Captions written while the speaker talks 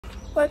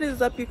What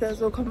is up, you guys?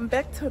 Welcome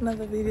back to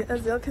another video.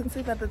 As y'all can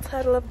see by the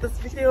title of this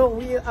video,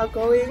 we are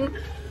going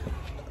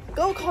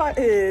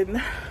go-karting.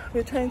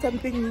 We're trying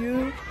something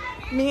new,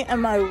 me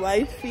and my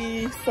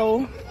wifey.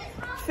 So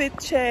fit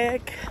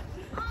check,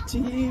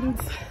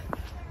 jeans,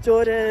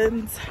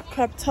 Jordans,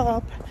 crop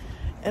top,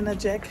 and a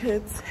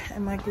jacket,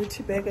 and my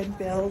Gucci bag and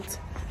belt.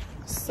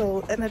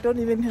 So, and I don't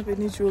even have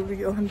any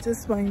jewelry on,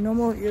 just my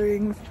normal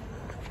earrings.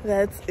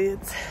 That's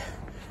it.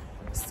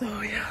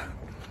 So yeah,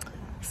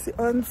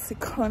 on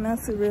corner,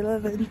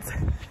 relevant.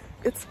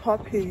 It's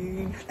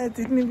popping. I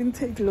didn't even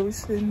take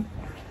lotion.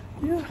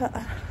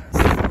 Yeah. So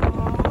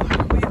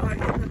we are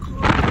in the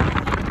car.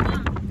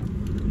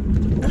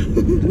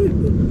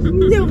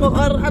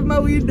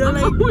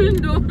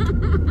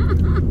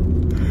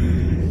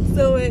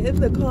 So we're in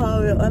the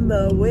car. We're on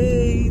the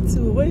way to,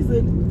 where is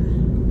it?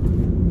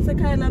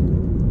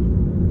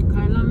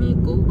 Kailami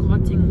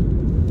go-karting.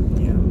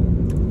 Yeah.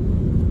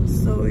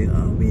 So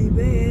we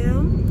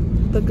there.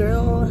 The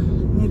girl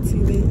needs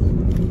you there.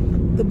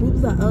 The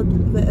boobs are out,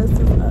 the ass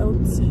is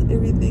out,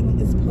 everything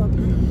is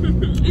popping.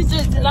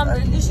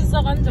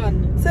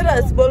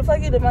 Serious,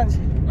 bolfaki the manch.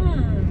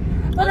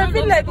 But I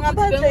feel like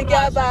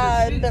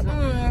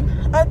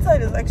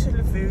outside is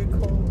actually very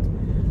cold.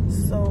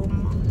 So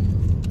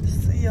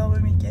see y'all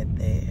when we get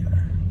there.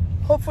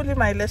 Hopefully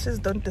my lashes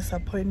don't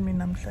disappoint me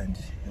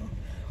namhlanje.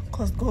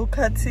 Cause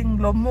go-karting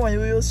lo moya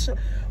uyosho.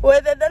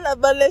 Whether the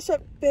lash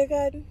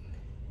began.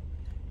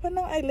 So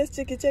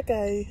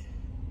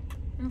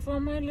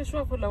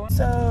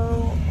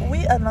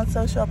we are not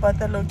so sure about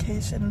the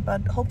location,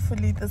 but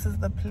hopefully this is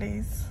the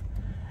place,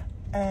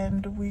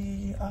 and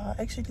we are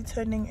actually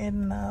turning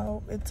in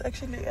now. It's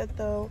actually at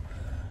the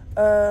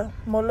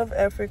Mall of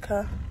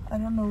Africa. I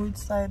don't know which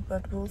side,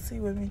 but we'll see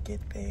when we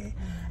get there.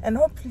 And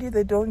hopefully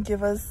they don't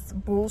give us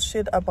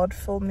bullshit about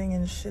filming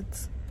and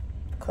shit,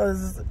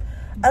 because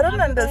I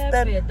don't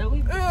understand.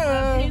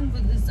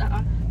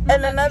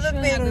 And another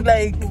thing,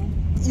 like,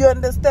 you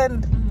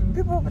understand,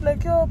 people will be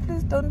like, yo,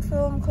 please don't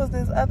film because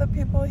there's other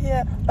people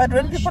here. But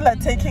when people are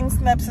taking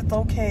snaps, it's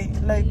okay.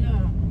 Like, yeah.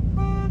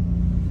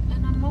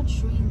 And I'm not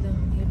showing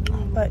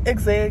them. But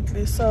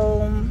exactly.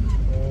 So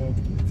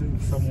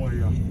somewhere,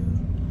 yeah.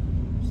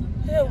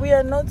 Yeah, we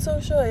are not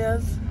so sure,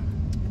 yes.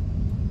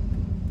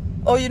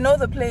 Oh, you know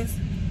the place?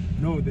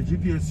 No, the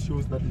GPS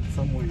shows that it's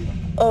somewhere, yeah.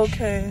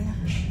 Okay.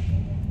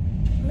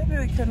 Maybe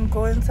we can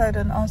go inside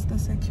and ask the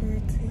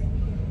security.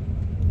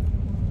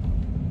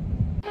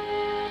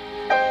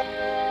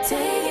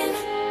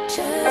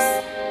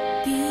 Just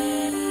be.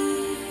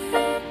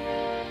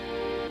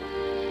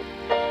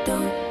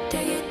 Don't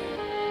take it.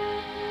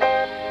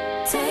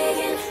 Take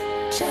it.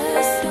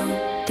 Just don't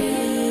be.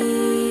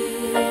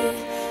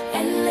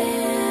 And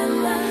live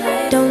my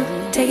life. Don't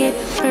take it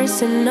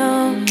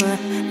personal.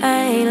 I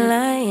ain't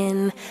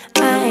lying. I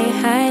ain't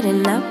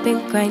hiding. I've been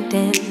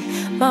grinding,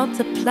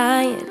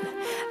 multiplying.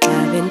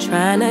 I've been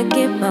trying to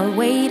get my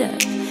weight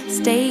up,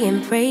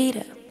 staying prayed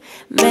up,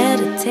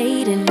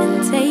 meditating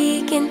and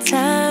taking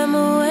time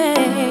away.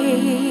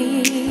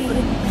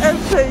 As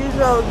per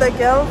usual, the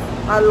girls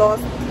are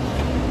lost.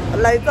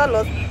 Lights are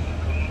lost.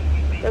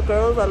 The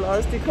girls are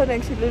lost. You can't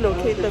actually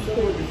locate the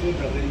place.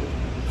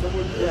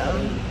 Yeah.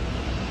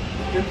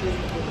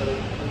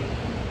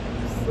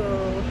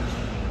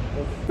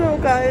 So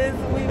guys,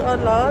 we are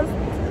lost.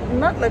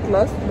 Not like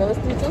lost.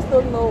 We just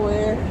don't know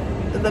where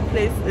the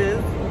place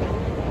is,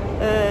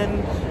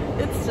 and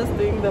it's just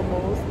doing the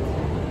most.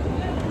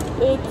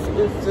 It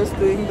is just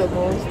doing the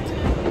most.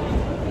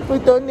 We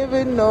don't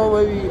even know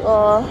where we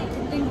are.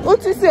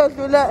 Uthi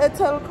siyadlula at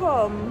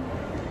Telkom.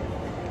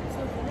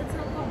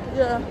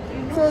 Yeah.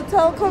 So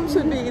Telkom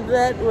should be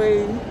that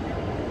way.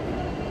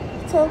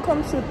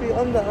 Telkom should be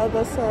on the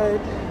other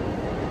side.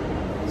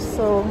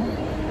 So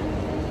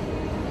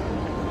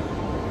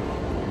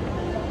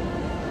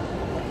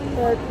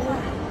but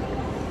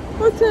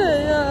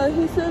okay, yeah,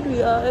 he said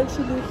we are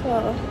actually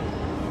far.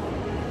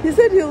 He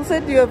said he'll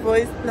send you a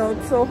voice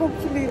note, so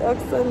hopefully I'll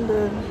send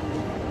it.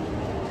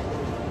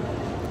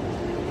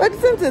 But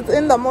since it's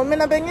in the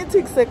moment, I'm going to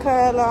take the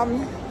car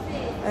alarm,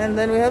 and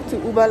then we have to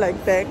Uber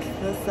like back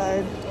this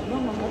side.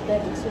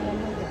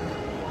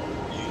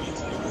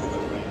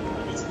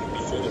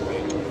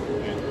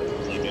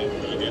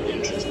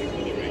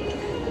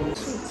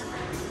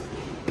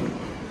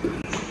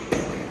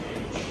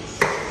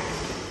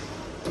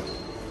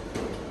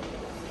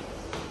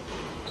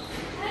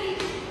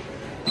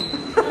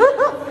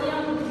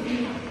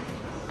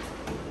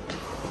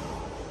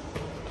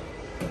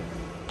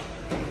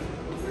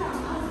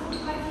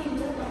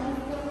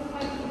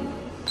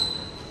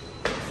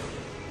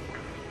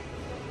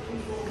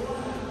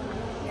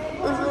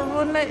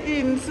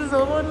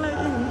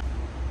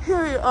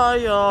 Here we are,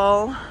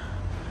 y'all.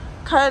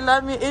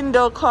 Kailami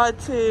indoor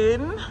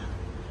karting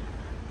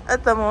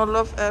at the Mall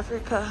of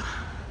Africa.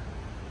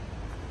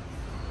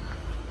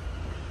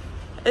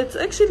 It's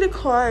actually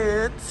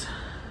quiet,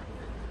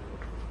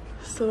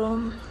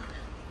 so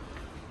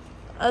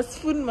I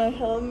spoon my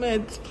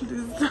helmet,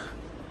 please.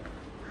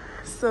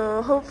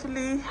 So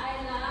hopefully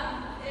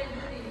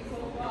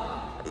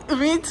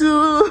Me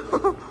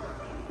too.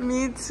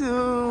 Me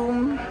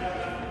too.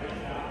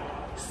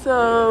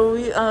 So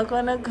we are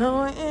gonna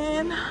go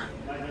in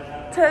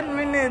 10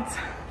 minutes.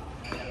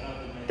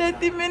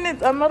 30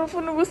 minutes. I'm not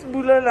going to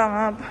bula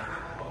lang up.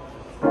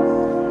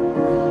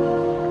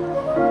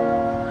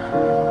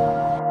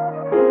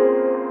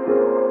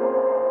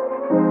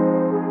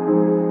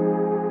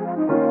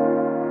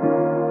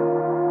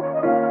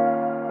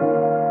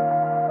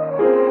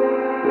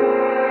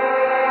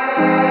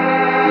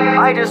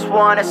 I just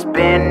wanna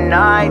spend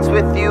nights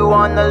with you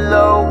on the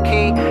low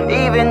key.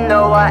 Even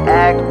though I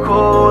act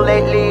cool,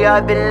 lately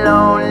I've been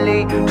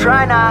lonely.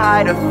 Trying to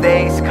hide a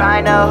face,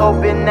 kinda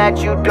hoping that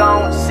you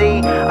don't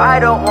see. I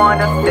don't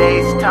wanna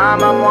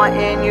FaceTime, I'm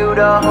wanting you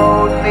to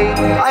hold me.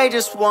 I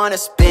just wanna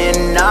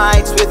spend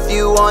nights with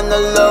you on the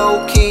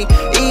low key.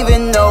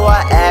 Even though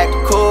I act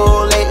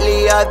cool,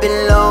 lately I've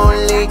been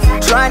lonely.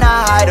 Trying to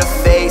hide a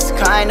face,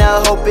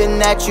 kinda hoping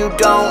that you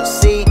don't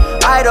see.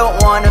 I don't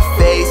wanna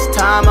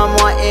FaceTime, I'm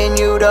wanting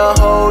you to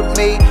hold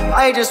me.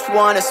 I just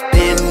wanna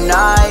spend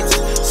nights,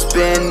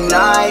 spend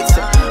nights.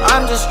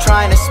 I'm just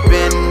trying to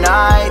spend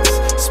nights,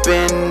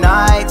 spend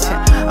nights.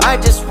 I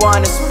just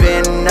wanna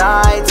spend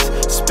nights,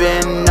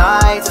 spend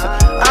nights.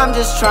 I'm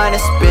just trying to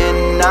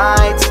spend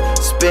nights,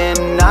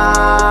 spend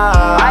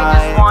nights. I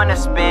just wanna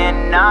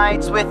spend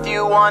nights with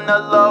you on the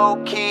low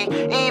key.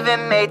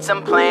 Even made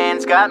some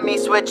plans, got me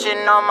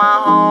switching on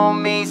my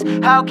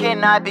homies. How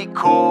can I be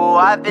cool?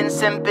 I've been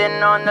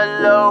simping on the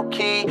low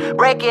key,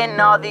 breaking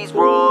all these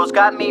rules,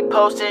 got me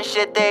posting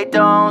shit they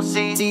don't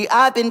see. See,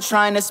 I've been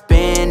trying to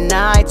spend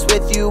nights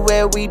with you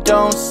where we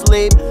don't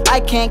sleep. I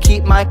can't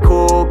keep my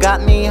cool,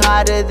 got me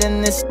hotter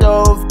than this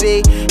stove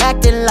be.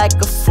 Acting like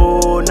a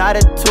fool, not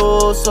a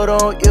tool, so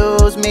don't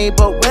use me.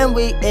 But when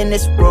we in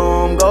this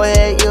room, go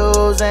ahead,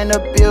 use and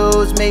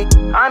abuse me.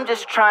 I'm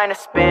just trying to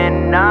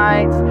spend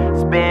nights,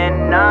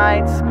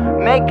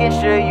 making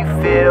sure you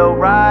feel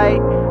right,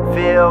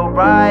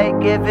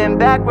 giving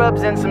back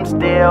rubs and some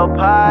steel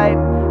pipe,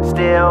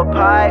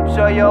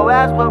 show your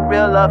ass what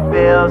real love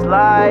feels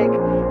like,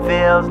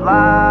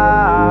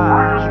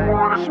 I just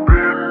wanna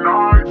spend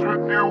nights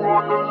with you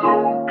on the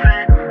low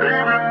key.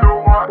 Even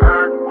though I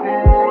act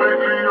cool,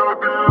 lately I've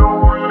been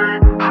lonely.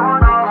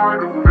 Trying to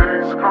hide a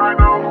face,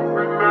 kinda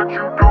hoping that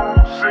you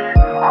don't see.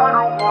 I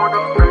don't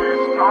wanna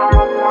FaceTime,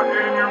 I'm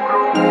wanting you to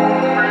hold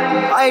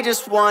me. I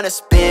just wanna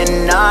spend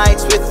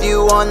nights with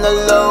you on the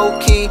low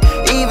key.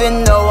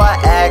 Even though I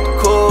act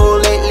cool,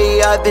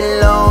 lately I've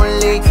been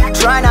lonely.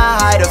 Trying to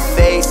hide a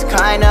face,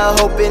 kinda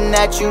hoping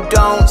that you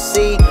don't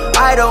see.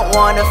 I don't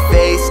wanna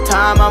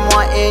FaceTime, I'm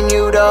wanting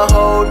you to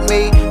hold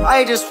me.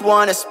 I just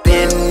wanna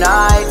spend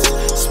nights,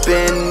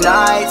 spend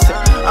nights.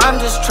 I'm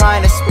just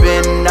trying to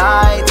spend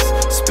nights,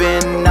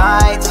 spend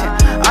nights.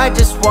 I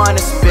just wanna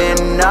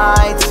spend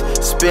nights,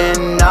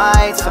 spend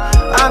nights.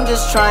 I'm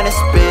just trying to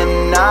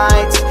spend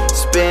nights,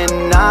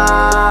 spend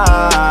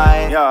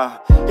nights. Yeah.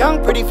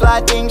 Young, pretty,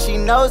 fly thing, she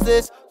knows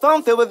this.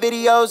 Phone filled with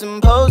videos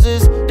and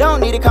poses. Don't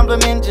need a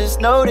compliment,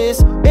 just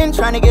notice. Been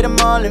trying to get them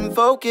all in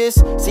focus.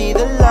 See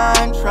the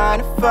line, trying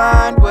to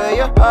find where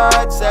your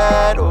heart's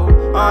at. Oh,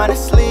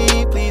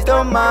 honestly, please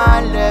don't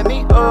mind, let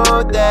me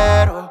hold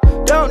that. Oh,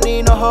 don't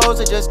need no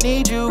hoes, I just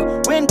need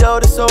you. Window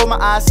to soul, my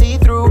eyes see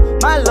through.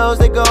 My lows,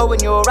 they go when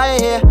you're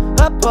right here.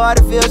 Apart,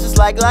 it feels just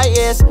like light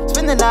years.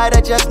 Spend the night,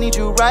 I just need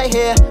you right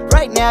here.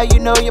 Right now, you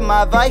know you're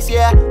my vice,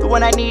 yeah. The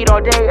one I need all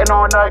day and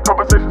all night.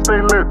 Conversation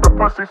stay lit, the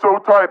pussy so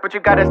tight. But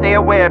you gotta stay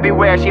aware,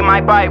 beware, she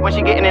might bite. When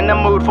she getting in the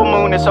mood, full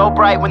moon is so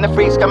bright. When the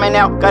freak's coming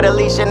out, got a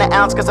leash and an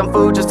ounce. Cause I'm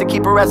food just to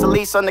keep her as a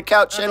lease on the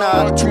couch. And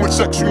too much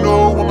sex, you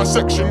know, on my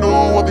section, you know.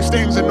 All these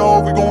things and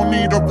all, we gon'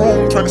 need a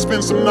room. Trying to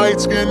spend some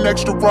nights, getting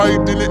extra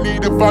right. Didn't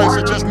need advice,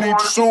 I just need you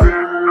soon.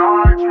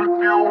 Nights with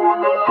you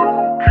on the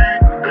low key.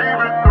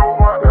 Even though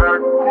I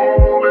act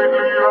cool,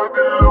 lately I've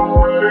been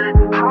lonely.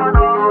 Trying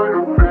to hide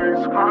a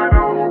face,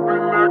 kinda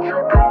hoping that you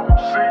don't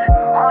see.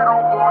 I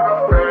don't wanna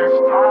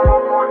FaceTime,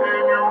 I'm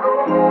wanting you to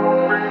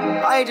hold me.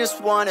 I just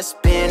wanna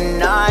spend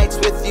nights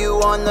with you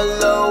on the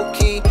low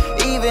key.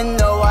 Even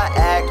though I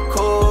act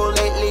cool,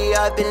 lately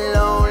I've been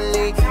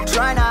lonely.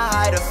 Trying to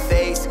hide a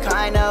face,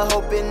 kinda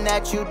hoping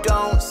that you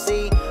don't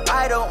see.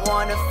 I don't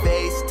wanna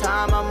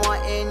FaceTime, I'm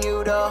wanting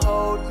you to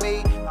hold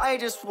me. I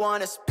just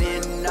wanna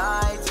spend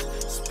nights,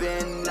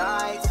 spend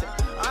nights.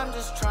 I'm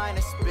just trying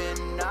to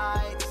spend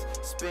nights,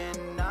 spend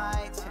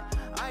nights.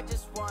 I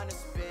just wanna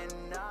spend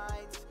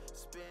nights,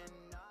 spend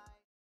nights.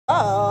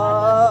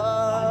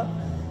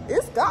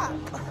 It's got.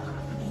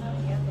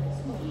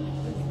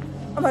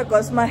 Oh my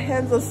gosh, my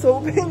hands are so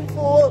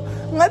painful.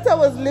 Ngati I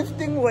was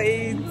lifting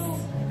weights.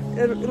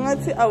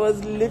 Ngati I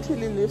was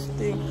literally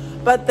lifting.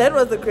 But that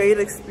was a great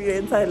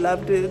experience. I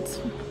loved it.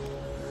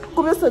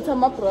 Brushes,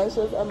 Amar, for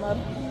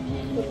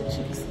the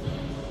cheeks.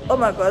 Oh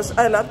my gosh,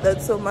 I love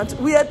that so much.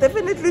 We are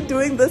definitely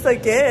doing this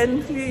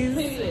again,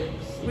 please.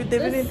 We're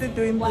definitely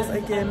doing this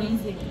again.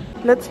 Amazing.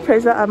 Let's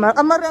pressure Amar.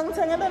 Amar, I'm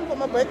telling for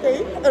my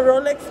birthday, a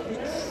Rolex.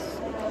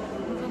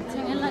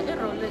 Like a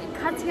Rolex,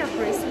 Katia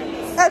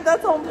bracelet. And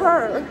that's on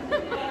her.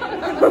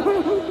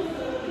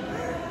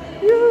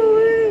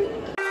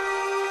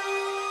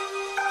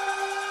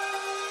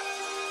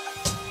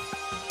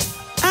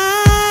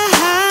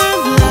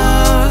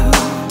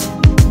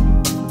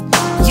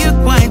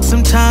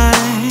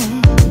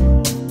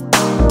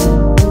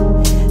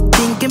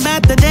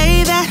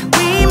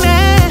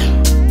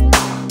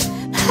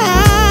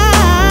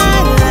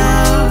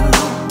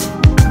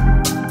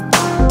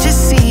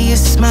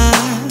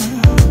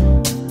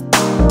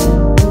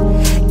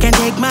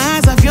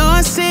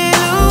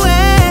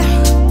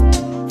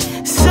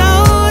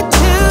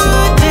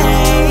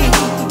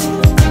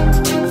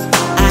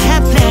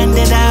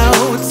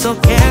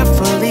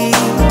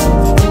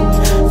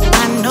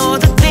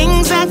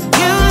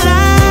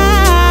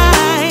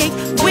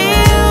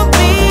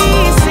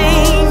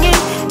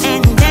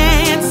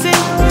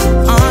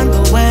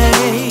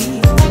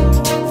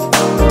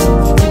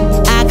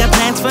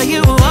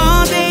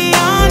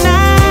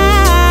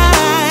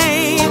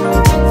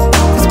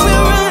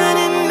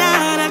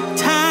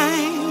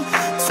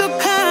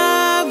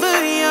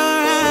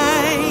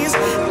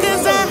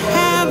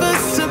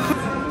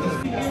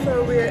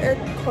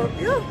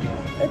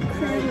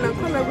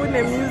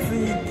 kune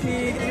music.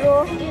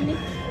 Yo,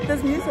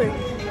 there's music.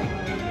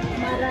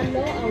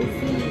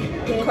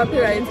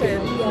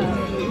 Copyrighted.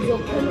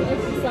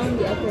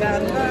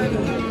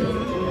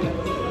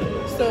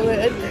 So we're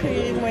at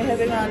Cream, we're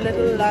having our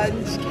little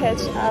lunch,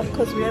 catch up,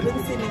 because we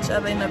haven't seen each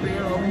other in a very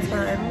long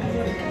time.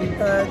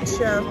 But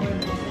yeah,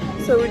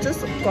 so we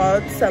just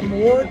got some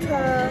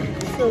water,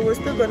 so we're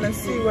still gonna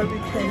see what we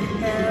can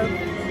have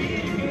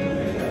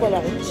for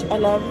lunch. I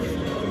love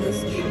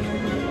this tree.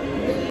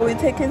 We're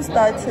taking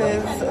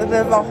starters.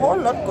 There's a whole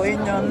lot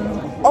going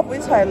on, of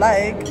which I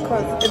like,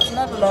 because it's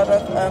not a lot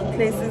of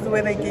places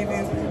where they give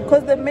you,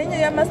 because the menu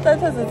Yama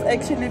starters is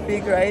actually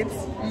big, right?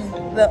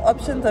 The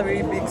options are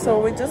very big, so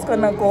we're just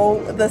gonna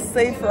go the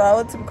safe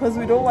route because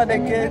we don't want to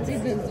get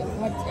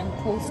hot and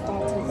cold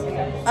starters.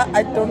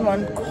 I don't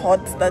want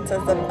hot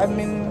starters. I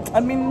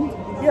mean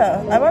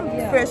yeah, I want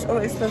fresh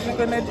oysters. We're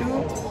gonna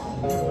do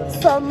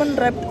salmon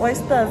wrapped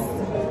oysters.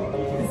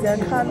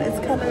 It's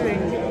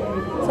coloring,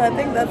 so I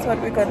think that's what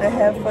we're gonna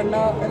have for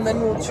now, and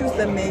then we'll choose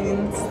the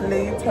mains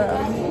later.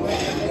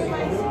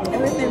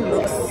 Everything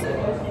looks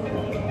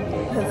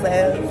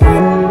pizzazz.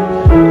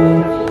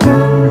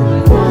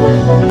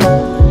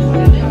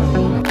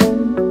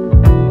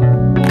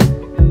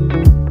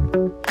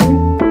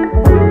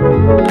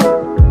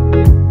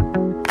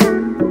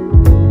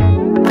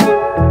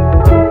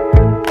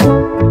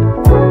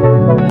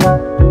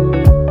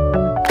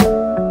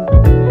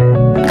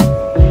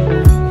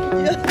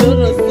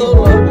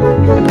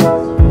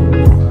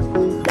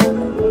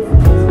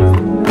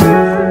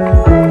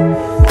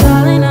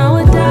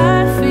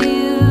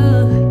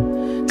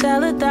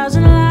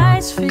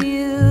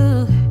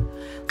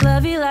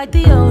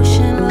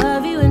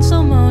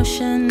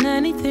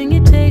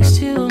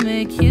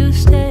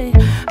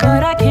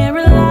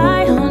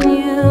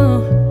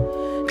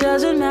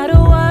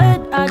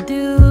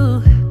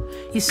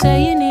 You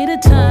say you need a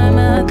time,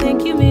 I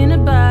think you mean a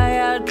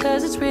buyout,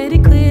 'cause it's pretty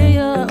clear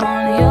you're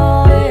on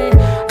your way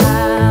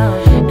out.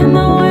 And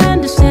though I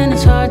understand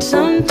it's hard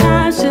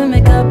sometimes to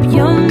make up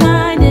your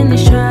mind in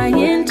these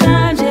trying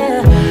times,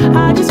 yeah,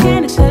 I just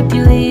can't accept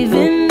you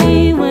leaving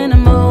me when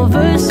I'm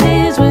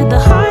overseas with the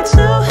heart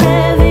so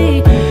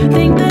heavy.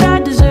 Think that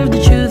I deserve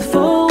the truth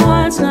for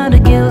once, not a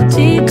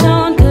guilty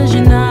tone, 'cause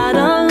you're not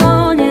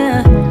alone,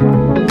 yeah.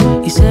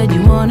 You said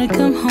you wanna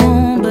come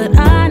home, but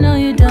I know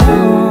you don't.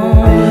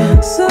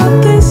 So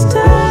this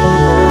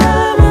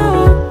time I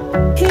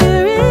won't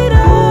hear it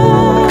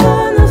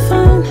on the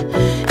phone.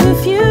 If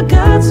you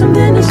got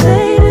something to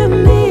say to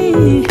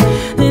me,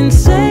 then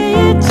say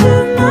it to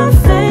my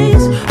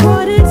face.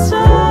 What it's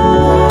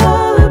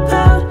all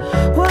about,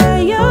 why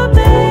you're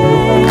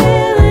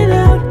bailing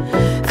out.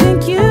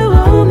 Think you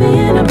owe me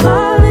an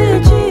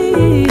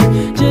apology.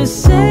 Just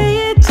say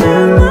it to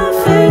my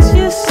face.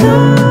 You're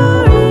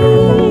sorry.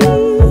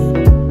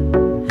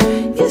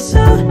 You're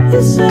so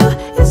sorry.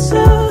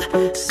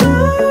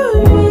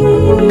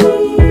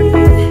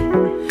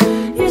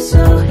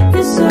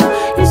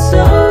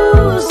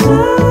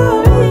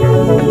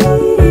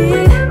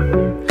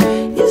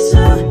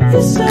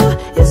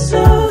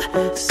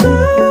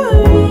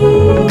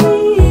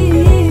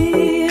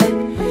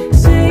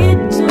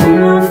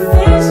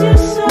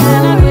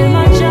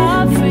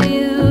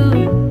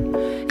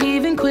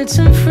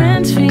 Some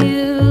friends for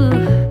you,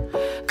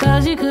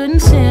 'cause you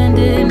couldn't stand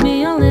it,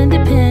 me all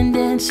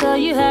independent, so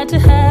you had to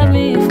have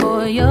me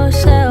for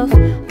yourself.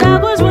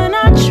 That was when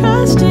I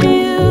trusted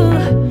you,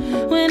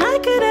 when I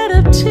could add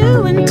up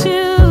 2 and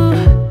 2,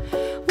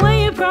 when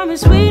you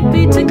promised we'd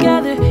be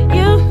together,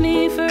 you,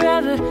 me,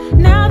 forever.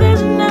 Now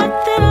there's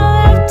nothing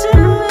left to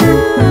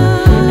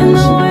lose. And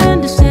though I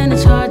understand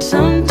it's hard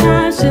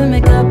sometimes to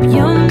make up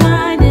your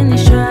mind in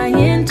these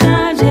trying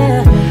times,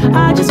 yeah,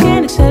 I just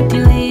can't accept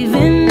you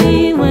leaving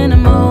when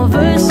I'm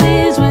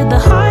overseas with the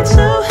heart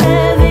so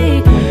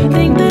heavy.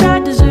 Think that I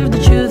deserve the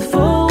truth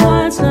for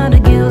once, not a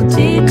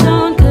guilty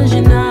tone, 'cause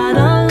you're not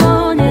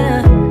alone,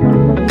 yeah.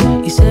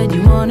 You said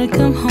you wanna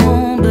come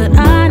home, but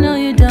I know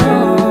you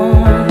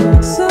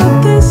don't. So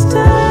this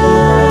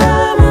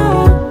time I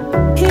won't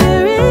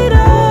hear it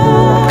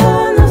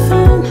on the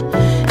phone.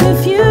 If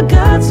you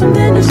got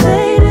something to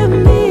say to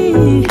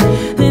me,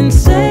 then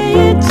say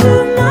it to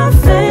my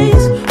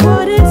face.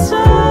 What it's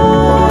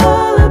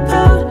all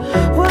about,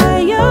 why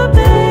you're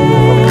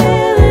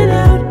bailing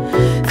out.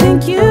 Think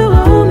you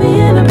owe me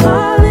an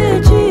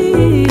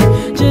apology.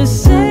 Just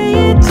say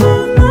it to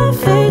my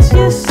face.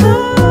 You're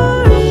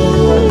sorry.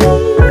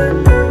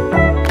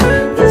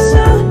 You're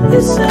so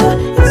sorry.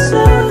 You're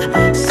so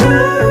sorry.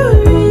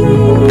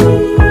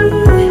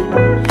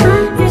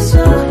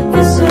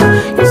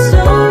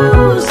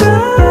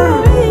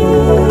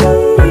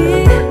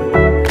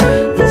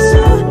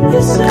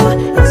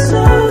 You're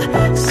so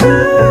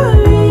sorry.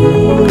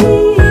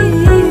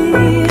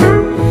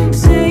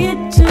 Say it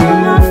to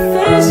my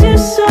face, you're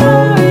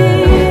sorry.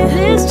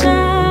 This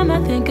time I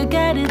think I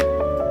get it.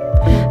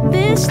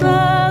 This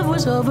love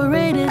was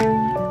overrated.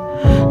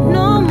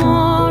 No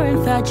more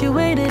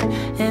infatuated.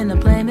 And I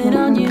blame it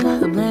on you,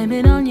 I blame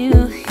it on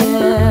you,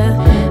 yeah.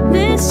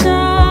 This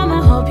time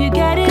I hope you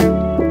get it.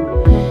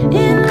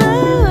 In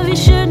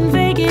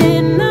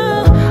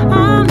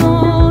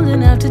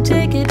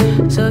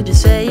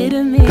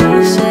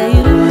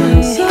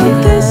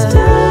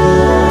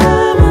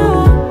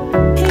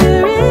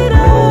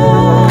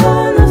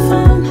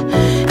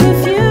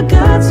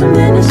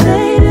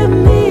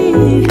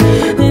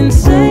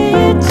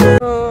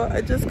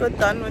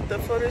done with the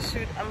photo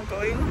shoot, I'm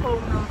going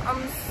home now.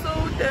 I'm so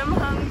damn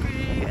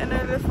hungry, and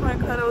I left my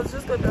car. I was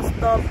just gonna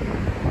stop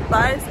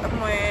by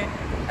somewhere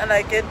and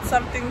like get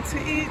something to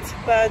eat,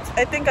 but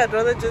I think I'd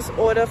rather just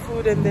order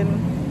food and then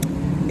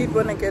eat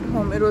when I get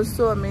home. It was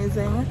so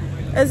amazing.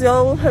 As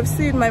y'all have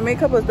seen, my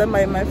makeup was done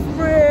by my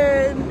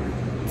friend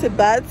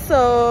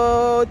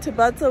Tibatso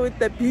with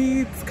the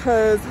beads,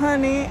 cause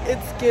honey,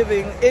 it's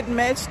giving. It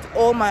matched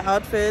all my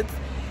outfits,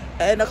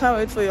 and I can't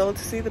wait for y'all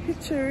to see the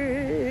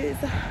pictures.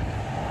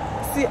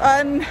 See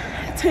on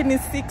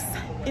 26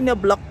 in a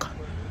block,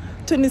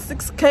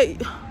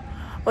 26k.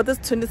 What is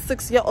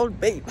 26-year-old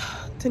babe?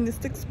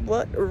 26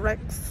 what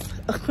racks?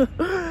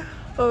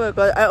 Oh my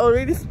god, I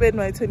already spent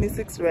my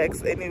 26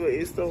 racks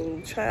anyway, so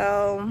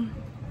child,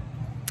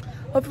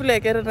 hopefully I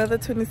get another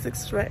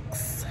 26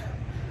 racks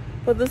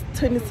for this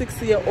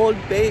 26-year-old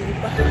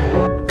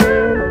babe.